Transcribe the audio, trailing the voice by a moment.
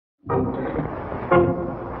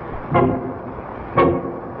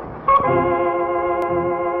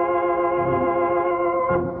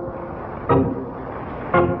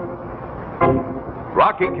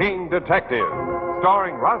Rocky King Detective,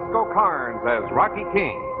 starring Roscoe Carnes as Rocky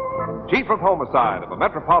King, Chief of Homicide of a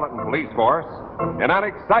Metropolitan Police Force, in an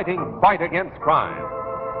exciting fight against crime.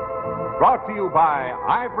 Brought to you by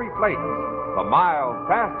Ivory Flakes, the mild,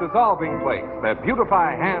 fast-dissolving flakes that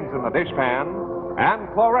beautify hands in the dishpan, and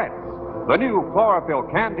Florettes, the new chlorophyll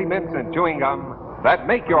candy mints and chewing gum that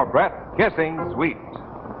make your breath kissing sweet.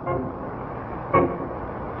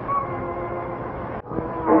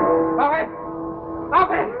 Stop it!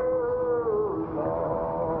 Stop it!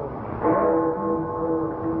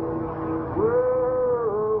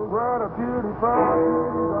 What a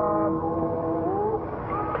beautiful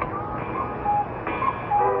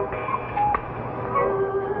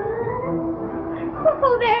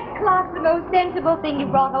Oh, that clock's the most sensible thing you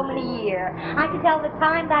brought home in a year. I can tell the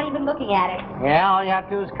time without even looking at it. Yeah, all you have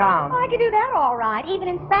to do is count. I can do that all right, even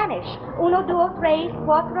in Spanish. Uno, dos, tres,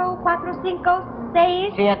 cuatro, cuatro, cinco,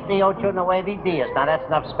 seis. Siete, ocho, nueve, diez. Now, that's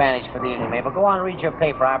enough Spanish for the evening, Mabel. Go on and read your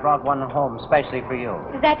paper. I brought one home especially for you.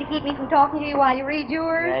 Is that to keep me from talking to you while you read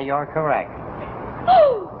yours? Yeah, you're correct.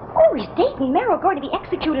 Oh, is Dayton Merrill going to be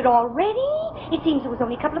executed already? It seems it was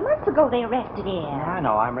only a couple of months ago they arrested him. I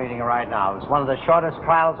know. I'm reading it right now. It's one of the shortest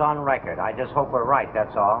trials on record. I just hope we're right,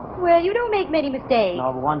 that's all. Well, you don't make many mistakes.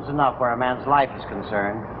 No, but one's enough where a man's life is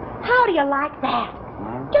concerned. How do you like that?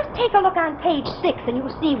 Just take a look on page 6 and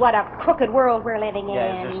you'll see what a crooked world we're living in.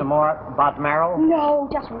 Yeah, is there some more about Merrill? No,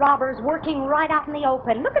 just robbers working right out in the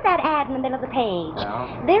open. Look at that ad in the middle of the page.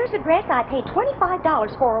 Yeah. There's a dress I paid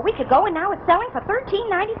 $25 for a week ago, and now it's selling for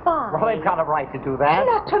 $13.95. Well, they've got a right to do that.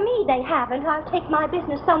 Not to me, they haven't. I'll take my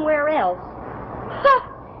business somewhere else. Ha!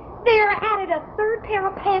 They're added a third pair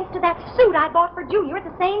of pants to that suit I bought for Junior at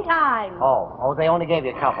the same time. Oh, they only gave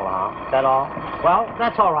you a couple, huh? Is that all? Well,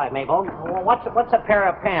 that's all right, Mabel. What's a pair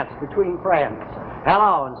of pants between friends?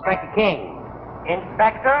 Hello, Inspector King.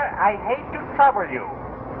 Inspector, I hate to trouble you,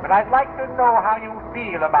 but I'd like to know how you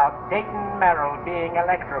feel about Dayton Merrill being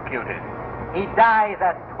electrocuted. He dies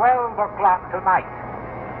at 12 o'clock tonight.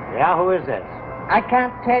 Yeah, who is this? I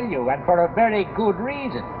can't tell you, and for a very good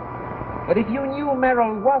reason. But if you knew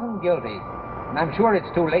Merrill wasn't guilty, and I'm sure it's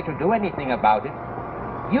too late to do anything about it,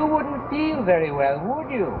 you wouldn't feel very well,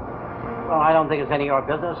 would you? Well, I don't think it's any of your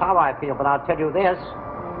business how I feel, but I'll tell you this.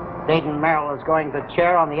 Dayton Merrill is going to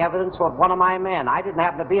chair on the evidence of one of my men. I didn't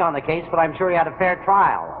happen to be on the case, but I'm sure he had a fair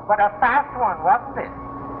trial. But a fast one, wasn't it?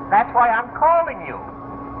 That's why I'm calling you.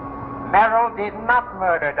 Merrill did not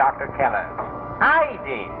murder Dr. Keller. I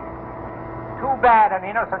did. Too bad an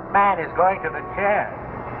innocent man is going to the chair.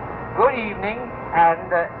 Good evening, and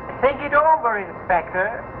think it over,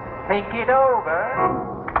 Inspector. Think it over.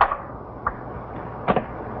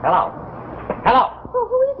 Hello. Hello. Well,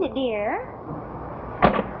 who is it, dear?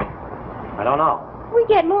 I don't know. We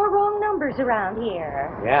get more wrong numbers around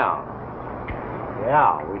here. Yeah.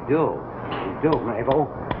 Yeah, we do. We do, Mabel.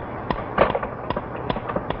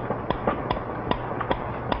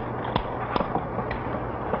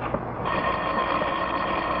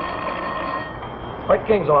 Inspector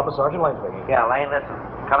King's office, Sergeant Lane speaking. Yeah, Lane, listen.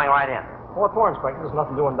 Coming right in. What for, Inspector? There's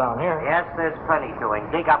nothing doing down here. Yes, there's plenty doing.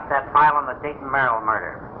 Dig up that file on the Dayton Merrill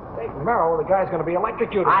murder. Dayton Merrill, the guy's going to be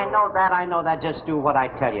electrocuted. I know that. Just do what I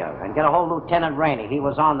tell you. And get a hold of Lieutenant Rainey. He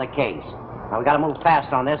was on the case. Now, we got to move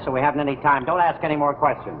fast on this so we haven't any time. Don't ask any more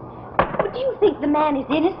questions. But do you think the man is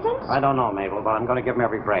innocent? I don't know, Mabel, but I'm going to give him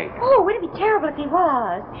every break. Oh, would it be terrible if he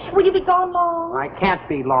was? Will you be gone long? I can't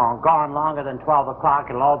be long. Gone longer than 12 o'clock.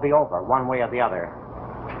 It'll all be over, one way or the other.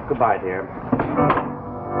 Goodbye, dear.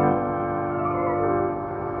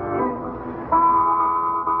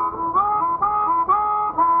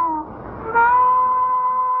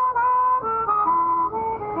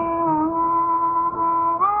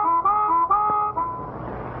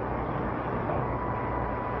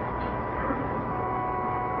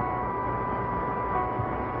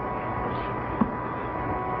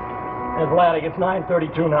 Hey, Vladik, it's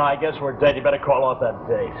 9:32 now. I guess we're dead. You better call off that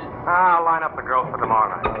date. I'll line up the girls for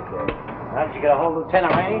tomorrow night. Okay. Did you get a hold of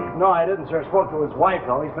Lieutenant Rainey? No, I didn't, sir. Spoke to his wife,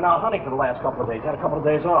 though. He's been out hunting for the last couple of days. Had a couple of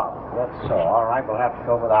days off. That's so. All right, we'll have to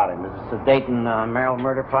go without him. Is this the Dayton Merrill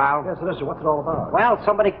murder file? Yes, it is, sir. What's it all about? Well,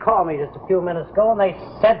 somebody called me just a few minutes ago, and they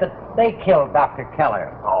said that they killed Dr.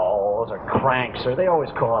 Keller. Oh, those are cranks, sir. They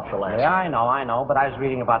always call off the last. Yeah, I know, but I was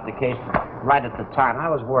reading about the case right at the time. I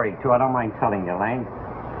was worried, too. I don't mind telling you, Lane.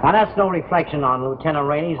 Now, that's no reflection on Lieutenant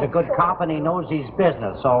Rainey. He's a good cop, and he knows his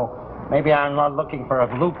business, so maybe I'm not looking for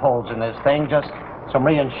loopholes in this thing. Just some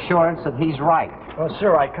reassurance that he's right. Well,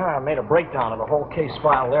 sir, I kind of made a breakdown of the whole case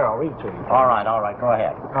file there. I'll read it to you. All right, go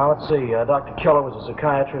ahead. Now, let's see. Dr. Keller was a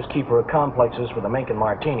psychiatrist, keeper of complexes for the Mink and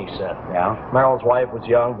Martini set. Yeah? Merrill's wife was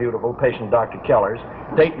young, beautiful, patient Dr. Keller's.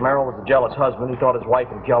 Dayton Merrill was a jealous husband who thought his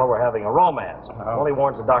wife and Keller were having a romance. Oh. Well, he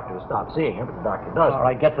warns the doctor to stop seeing her, but the doctor doesn't. All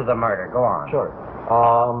right, get to the murder. Go on. Sure.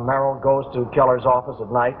 Merrill goes to Keller's office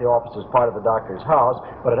at night. The office is part of the doctor's house,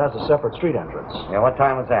 but it has a separate street entrance. Yeah, what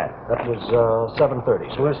time was that? That was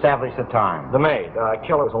 7:30. Who established the time? The maid.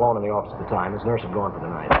 Keller was alone in the office at the time. His nurse had gone for the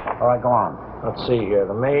night. All right, go on. Let's see here.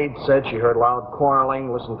 The maid said she heard loud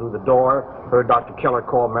quarreling, listened through the door, heard Dr. Keller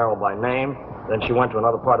call Merrill by name. Then she went to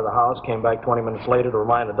another part of the house, came back 20 minutes later to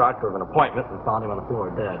remind the doctor of an appointment, and found him on the floor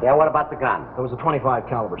dead. Yeah, what about the gun? It was a .25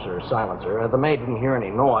 caliber, sir, silencer. The maid didn't hear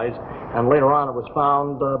any noise, and later on it was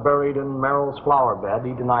found buried in Merrill's flower bed.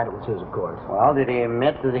 He denied it was his, of course. Well, did he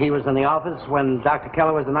admit that he was in the office when Dr.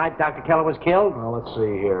 Keller was the night Dr. Keller was killed? Well, let's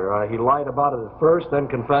see here. He lied about it at first, then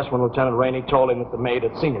confessed when Lieutenant Rainey told him that the maid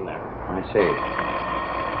had seen him there. I see.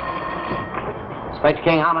 Inspector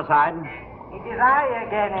King, homicide. It is I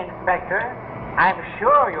again, Inspector. I'm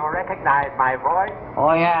sure you recognize my voice.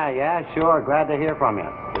 Oh, yeah, sure. Glad to hear from you.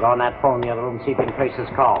 Get on that phone in the other room and see if you can trace this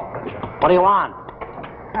call. What do you want?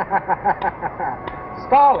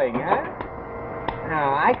 Stalling, huh?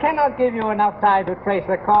 No, I cannot give you enough time to trace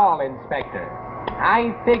the call, Inspector.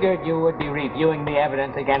 I figured you would be reviewing the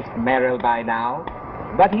evidence against Merrill by now.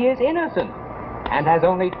 But he is innocent and has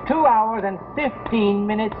only 2 hours and 15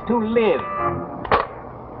 minutes to live.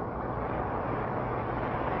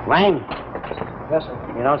 Lane. Yes, sir.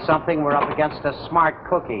 You know something? We're up against a smart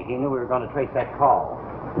cookie. He knew we were going to trace that call.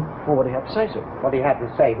 Well, what do you have to say, sir? What do you have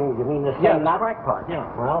to say? Who? You mean this Yeah, thing? the crackpot, yeah.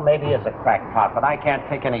 Well, maybe it's a crackpot, but I can't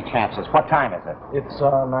take any chances. What time is it? It's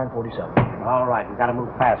 9:47. All right, we've got to move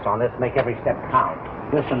fast on this. Make every step count.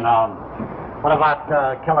 Listen, what about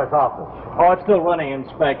Keller's office? Oh, it's still running,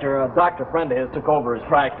 Inspector. A doctor friend of his took over his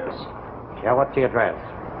practice. Yeah, what's the address?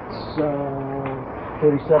 It's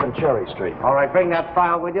 37 Cherry Street. All right, bring that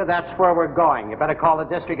file with you. That's where we're going. You better call the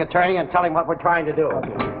district attorney and tell him what we're trying to do.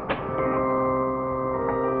 Okay.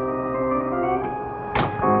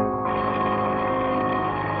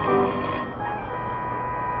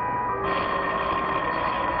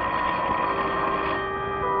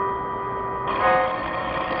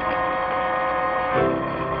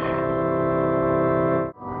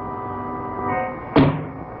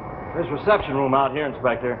 There's a reception room out here,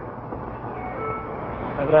 Inspector.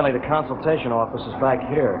 Evidently, the consultation office is back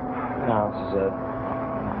here. Now, this is it.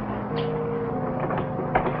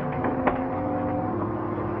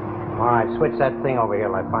 All right, switch that thing over here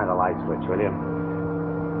till I find a light switch, will you?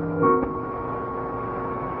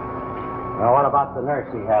 Well, what about the nurse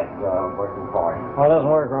he had working for him? Well, it doesn't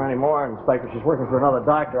work for her anymore, Inspector. She's working for another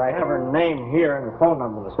doctor. I have her name here and the phone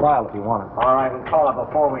number in this file if you want it. All right, we'll call her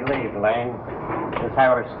before we leave, Lane. Just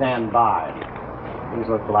have her stand by. These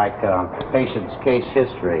look like patients' case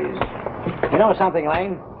histories. You know something,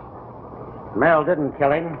 Lane? Merrill didn't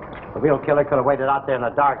kill him. The real killer could have waited out there in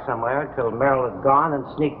the dark somewhere until Merrill had gone and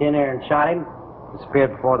sneaked in here and shot him.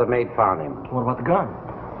 Disappeared before the maid found him. What about the gun?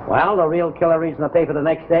 Well, the real killer reads in the paper the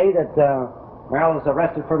next day that Merrill was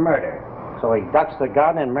arrested for murder. So he ducks the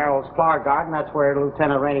gun in Merrill's flower garden. That's where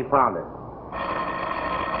Lieutenant Rainey found it.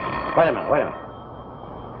 Wait a minute.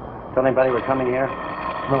 Tell anybody we're coming here?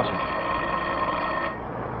 No, sir.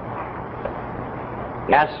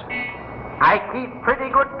 Yes? I keep pretty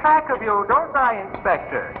good track of you, don't I,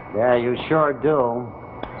 Inspector? Yeah, you sure do.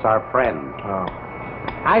 It's our friend. Oh.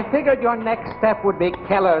 I figured your next step would be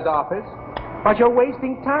Keller's office, but you're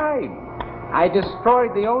wasting time. I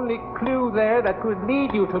destroyed the only clue there that could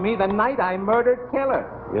lead you to me the night I murdered Keller.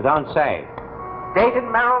 You don't say.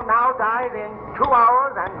 Dayton Merrill now died in 2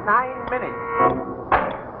 hours and 9 minutes.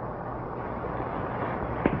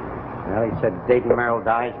 Well, he said Dayton Merrill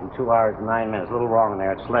dies in 2 hours and 9 minutes. A little wrong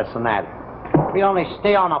there. It's less than that. We only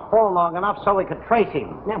stay on the phone long enough so we could trace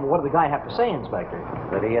him. Yeah, but what did the guy have to say, Inspector?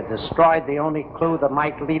 That he had destroyed the only clue that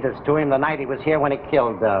might lead us to him the night he was here when he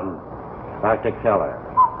killed Dr. Keller.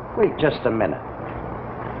 Wait just a minute.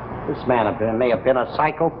 This man may have been a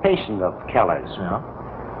psycho patient of Keller's. Yeah?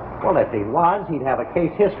 Well, if he was, he'd have a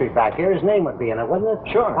case history back here. His name would be in it, wouldn't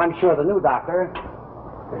it? Sure. I'm sure the new doctor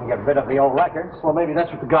didn't get rid of the old records. Well, maybe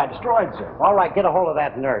that's what the guy destroyed, sir. All right, get a hold of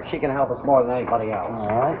that nurse. She can help us more than anybody else. All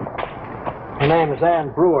right. Her name is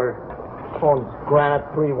Ann Brewer. Phone's Granite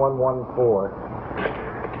 3114.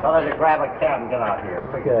 Tell her to grab a cab and get out here.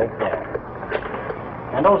 Okay.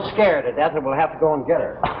 Yeah. And don't scare her to death, or we'll have to go and get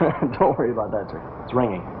her. Don't worry about that, sir. It's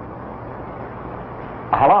ringing.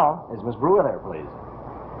 Hello? Is Miss Brewer there, please?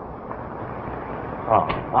 Oh.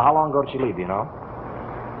 How long ago did she leave, do you know?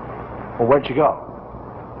 Well, where'd you go?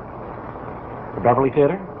 The Beverly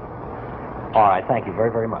Theater? All right, thank you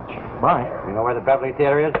very, very much. Bye. You know where the Beverly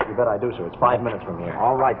Theater is? You bet I do, sir. It's 5 minutes from here.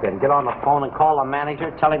 All right, then. Get on the phone and call the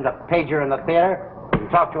manager. Tell him to page her in the theater and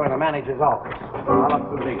talk to her in the manager's office. I'll up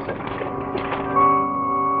to Lisa.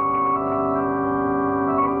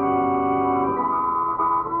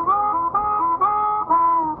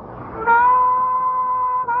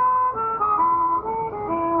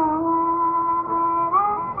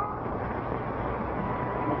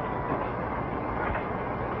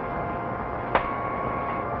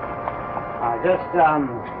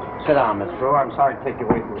 Sit down, Miss Brewer. I'm sorry to take you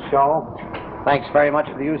away from the show. Thanks very much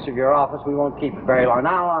for the use of your office. We won't keep it very long.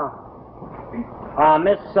 Now,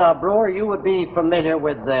 Miss Brewer, you would be familiar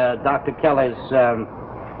with Dr. Keller's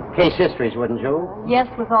case histories, wouldn't you? Yes,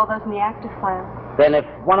 with all those in the active file. Then if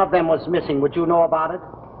one of them was missing, would you know about it?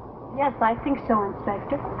 Yes, I think so,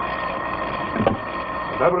 Inspector.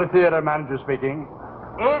 Beverly Theater manager speaking.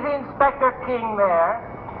 Is Inspector King there?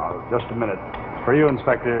 Oh, just a minute. For you,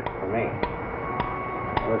 Inspector. For me.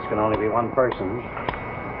 Well, this can only be one person.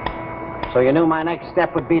 So you knew my next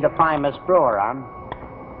step would be to find Miss Brewer, huh?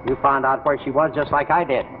 You found out where she was just like I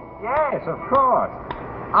did. Yes, of course.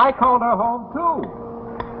 I called her home, too.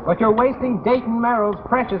 But you're wasting Dayton Merrill's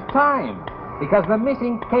precious time, because the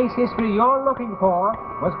missing case history you're looking for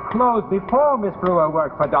was closed before Miss Brewer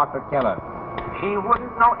worked for Dr. Keller. She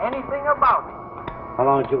wouldn't know anything about it. How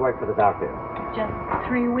long did you work for the doctor? Just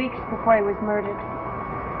 3 weeks before he was murdered.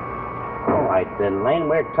 All right, then, Lane,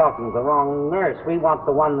 we're talking to the wrong nurse. We want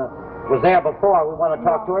the one that was there before. We want to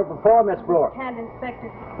talk to her before Miss Brewer. And,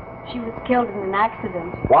 Inspector, she was killed in an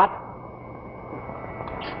accident. What?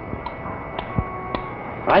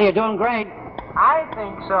 Well, you're doing great. I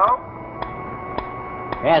think so.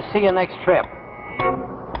 Yeah, see you next trip.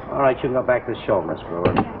 All right, you can go back to the show, Miss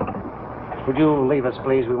Brewer. Would you leave us,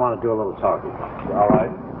 please? We want to do a little talking. All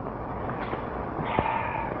right.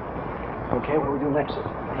 Okay, what do we do next, sir?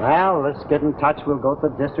 Well, let's get in touch. We'll go to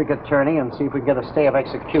the district attorney and see if we can get a stay of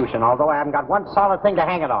execution, although I haven't got one solid thing to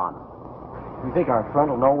hang it on. You think our friend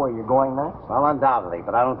will know where you're going next? Well, undoubtedly,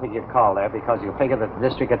 but I don't think you'd call there because you figure that the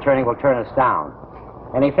district attorney will turn us down.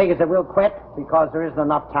 And he figures that we'll quit because there isn't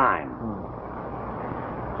enough time.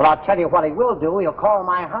 But I'll tell you what he will do. He'll call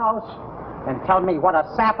my house and tell me what a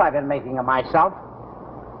sap I've been making of myself.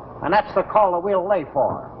 And that's the call that we'll lay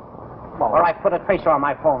for. All right, put a tracer on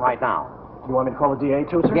my phone right now. You want me to call the DA,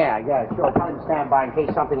 too, sir? Yeah, sure. Tell him to stand by in case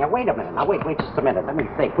something... Wait a minute. Now, wait just a minute. Let me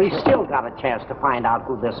think. We've still got a chance to find out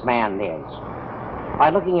who this man is. By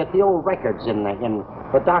looking at the old records in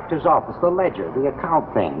the doctor's office, the ledger, the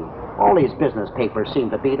account thing. All these business papers seem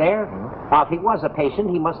to be there. Now, if he was a patient,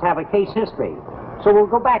 he must have a case history. So we'll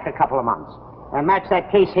go back a couple of months and match that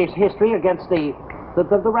case history against the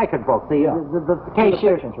record book, the case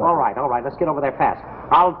history. All right. Let's get over there fast.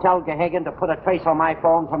 I'll tell Gahagan to put a trace on my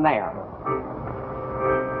phone from there.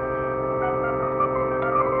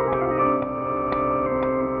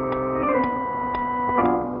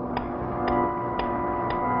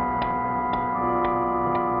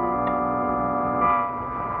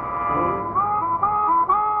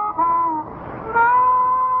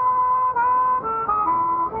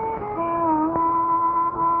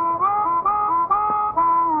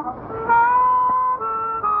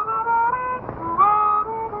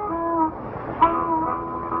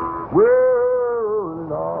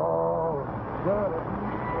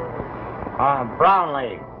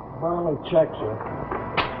 Brownlee. Brownlee, check, sir.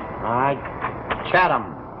 All right.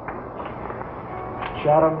 Chatham.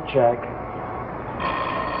 Chatham, check.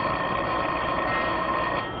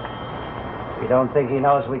 You don't think he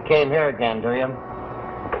knows we came here again, do you?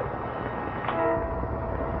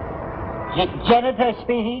 Janitor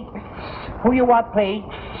speaking. Who you want, please?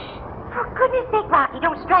 For goodness sake, Rocky,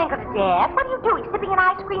 don't strangle to death. What are you doing, sipping an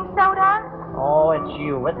ice cream soda? Oh, it's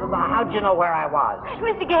you. How'd you know where I was?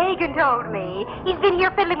 Mr. Gahagan told me. He's been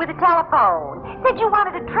here fiddling with the telephone. Said you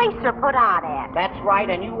wanted a tracer put on it. That's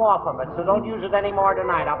right, and you off of it, so don't use it anymore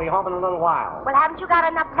tonight. I'll be home in a little while. Well, haven't you got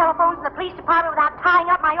enough telephones in the police department without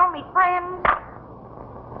tying up my only friend?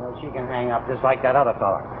 Well, she can hang up just like that other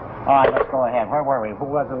fella. All right, let's go ahead. Where were we?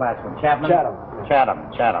 Who was the last one? Chapman?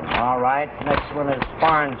 Chatham. All right. Next one is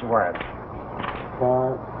Farnsworth.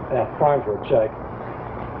 Farnsworth, check.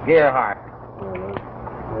 Gerhardt.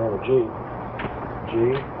 G.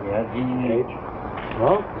 Yeah, G. H.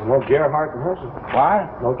 No, there's no Gerhardt in Hershey.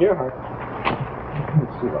 What? No Gerhardt.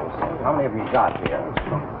 Let's see those. How many have you got here?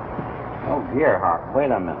 Oh, Gerhardt.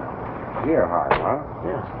 Wait a minute. Gerhardt, huh?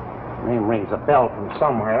 Yeah. Name rings a bell from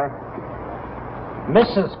somewhere.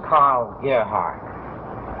 Mrs. Carl Gerhardt.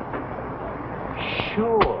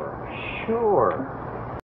 Sure.